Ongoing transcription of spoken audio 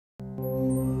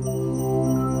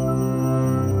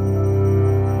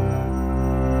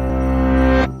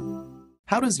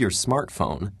How does your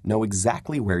smartphone know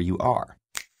exactly where you are?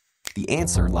 The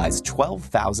answer lies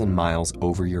 12,000 miles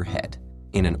over your head,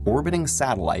 in an orbiting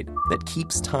satellite that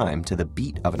keeps time to the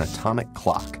beat of an atomic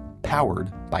clock,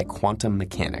 powered by quantum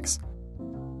mechanics.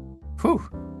 Whew,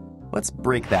 let's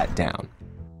break that down.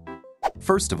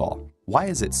 First of all, why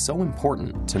is it so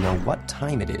important to know what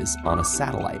time it is on a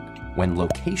satellite when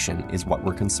location is what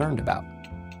we're concerned about?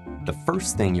 The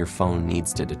first thing your phone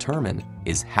needs to determine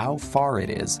is how far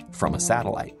it is from a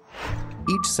satellite.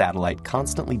 Each satellite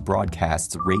constantly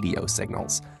broadcasts radio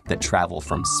signals that travel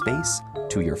from space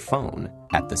to your phone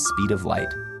at the speed of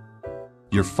light.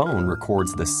 Your phone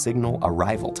records the signal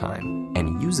arrival time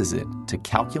and uses it to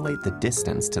calculate the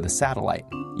distance to the satellite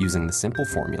using the simple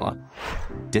formula: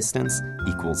 distance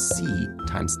equals c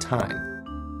times time,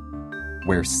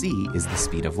 where c is the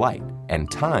speed of light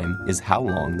and time is how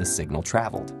long the signal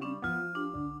traveled.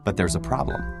 But there's a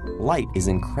problem. Light is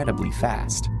incredibly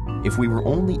fast. If we were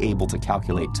only able to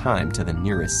calculate time to the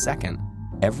nearest second,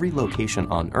 every location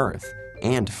on Earth,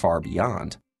 and far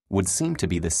beyond, would seem to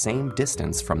be the same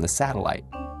distance from the satellite.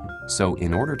 So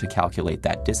in order to calculate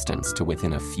that distance to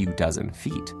within a few dozen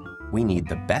feet, we need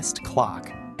the best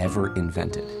clock ever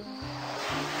invented.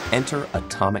 Enter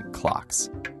atomic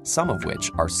clocks, some of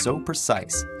which are so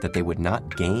precise that they would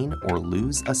not gain or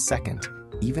lose a second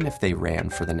even if they ran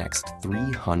for the next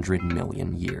 300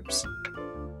 million years.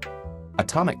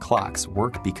 Atomic clocks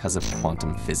work because of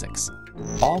quantum physics.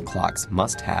 All clocks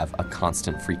must have a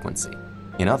constant frequency.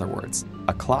 In other words,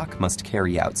 a clock must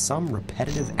carry out some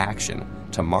repetitive action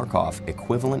to mark off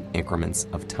equivalent increments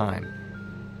of time.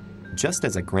 Just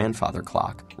as a grandfather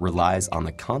clock relies on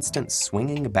the constant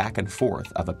swinging back and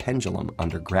forth of a pendulum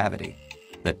under gravity,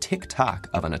 the tick-tock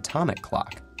of an atomic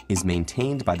clock is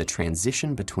maintained by the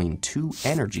transition between two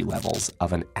energy levels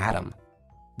of an atom.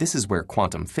 This is where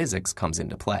quantum physics comes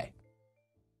into play.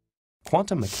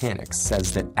 Quantum mechanics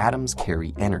says that atoms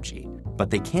carry energy, but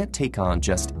they can't take on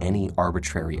just any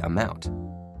arbitrary amount.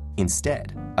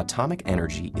 Instead, atomic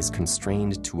energy is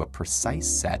constrained to a precise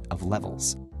set of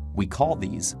levels. We call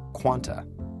these quanta.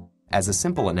 As a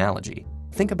simple analogy,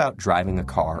 think about driving a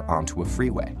car onto a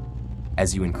freeway.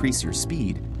 As you increase your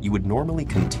speed, you would normally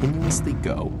continuously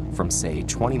go from, say,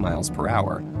 20 miles per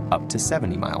hour up to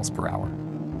 70 miles per hour.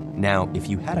 Now, if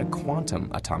you had a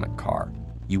quantum atomic car,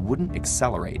 you wouldn't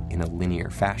accelerate in a linear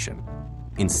fashion.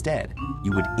 Instead,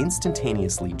 you would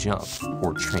instantaneously jump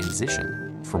or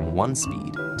transition from one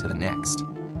speed to the next.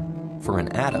 For an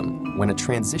atom, when a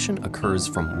transition occurs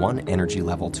from one energy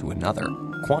level to another,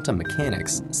 quantum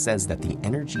mechanics says that the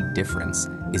energy difference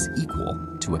is equal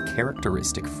to a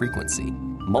characteristic frequency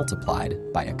multiplied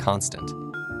by a constant,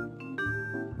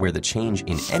 where the change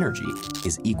in energy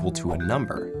is equal to a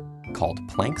number called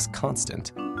Planck's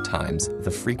constant times the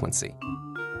frequency.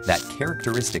 That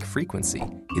characteristic frequency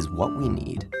is what we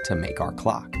need to make our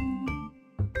clock.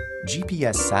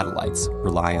 GPS satellites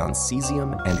rely on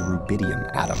cesium and rubidium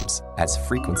atoms as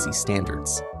frequency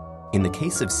standards. In the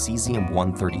case of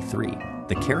cesium-133,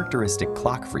 the characteristic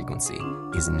clock frequency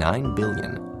is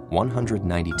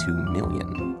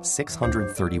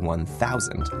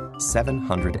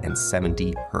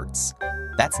 9,192,631,770 Hertz.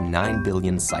 That's 9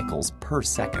 billion cycles per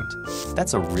second.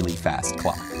 That's a really fast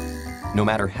clock. No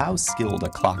matter how skilled a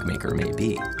clockmaker may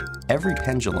be, every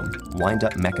pendulum,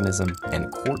 wind-up mechanism,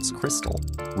 and quartz crystal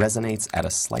resonates at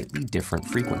a slightly different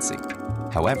frequency.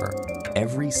 However,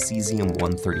 every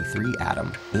cesium-133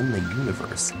 atom in the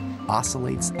universe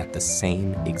oscillates at the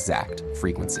same exact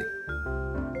frequency.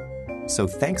 So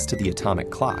thanks to the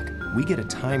atomic clock, we get a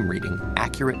time reading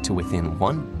accurate to within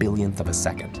 1/1000th of a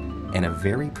second and a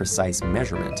very precise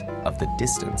measurement of the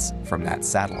distance from that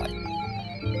satellite.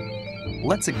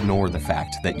 Let's ignore the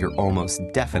fact that you're almost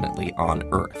definitely on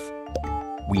Earth.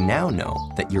 We now know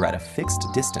that you're at a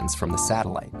fixed distance from the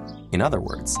satellite. In other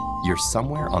words, you're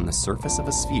somewhere on the surface of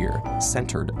a sphere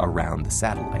centered around the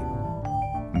satellite.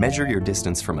 Measure your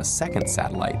distance from a second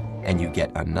satellite and you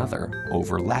get another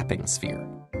overlapping sphere.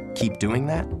 Keep doing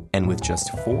that, and with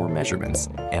just 4 measurements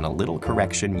and a little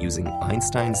correction using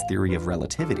Einstein's theory of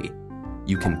relativity,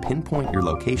 you can pinpoint your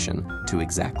location to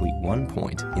exactly one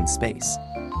point in space.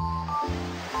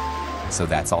 So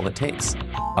that's all it takes: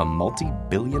 a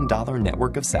multi-billion-dollar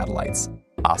network of satellites,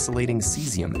 oscillating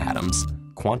cesium atoms,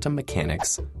 quantum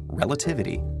mechanics,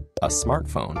 relativity, a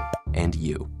smartphone, and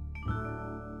you.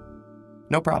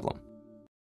 No problem.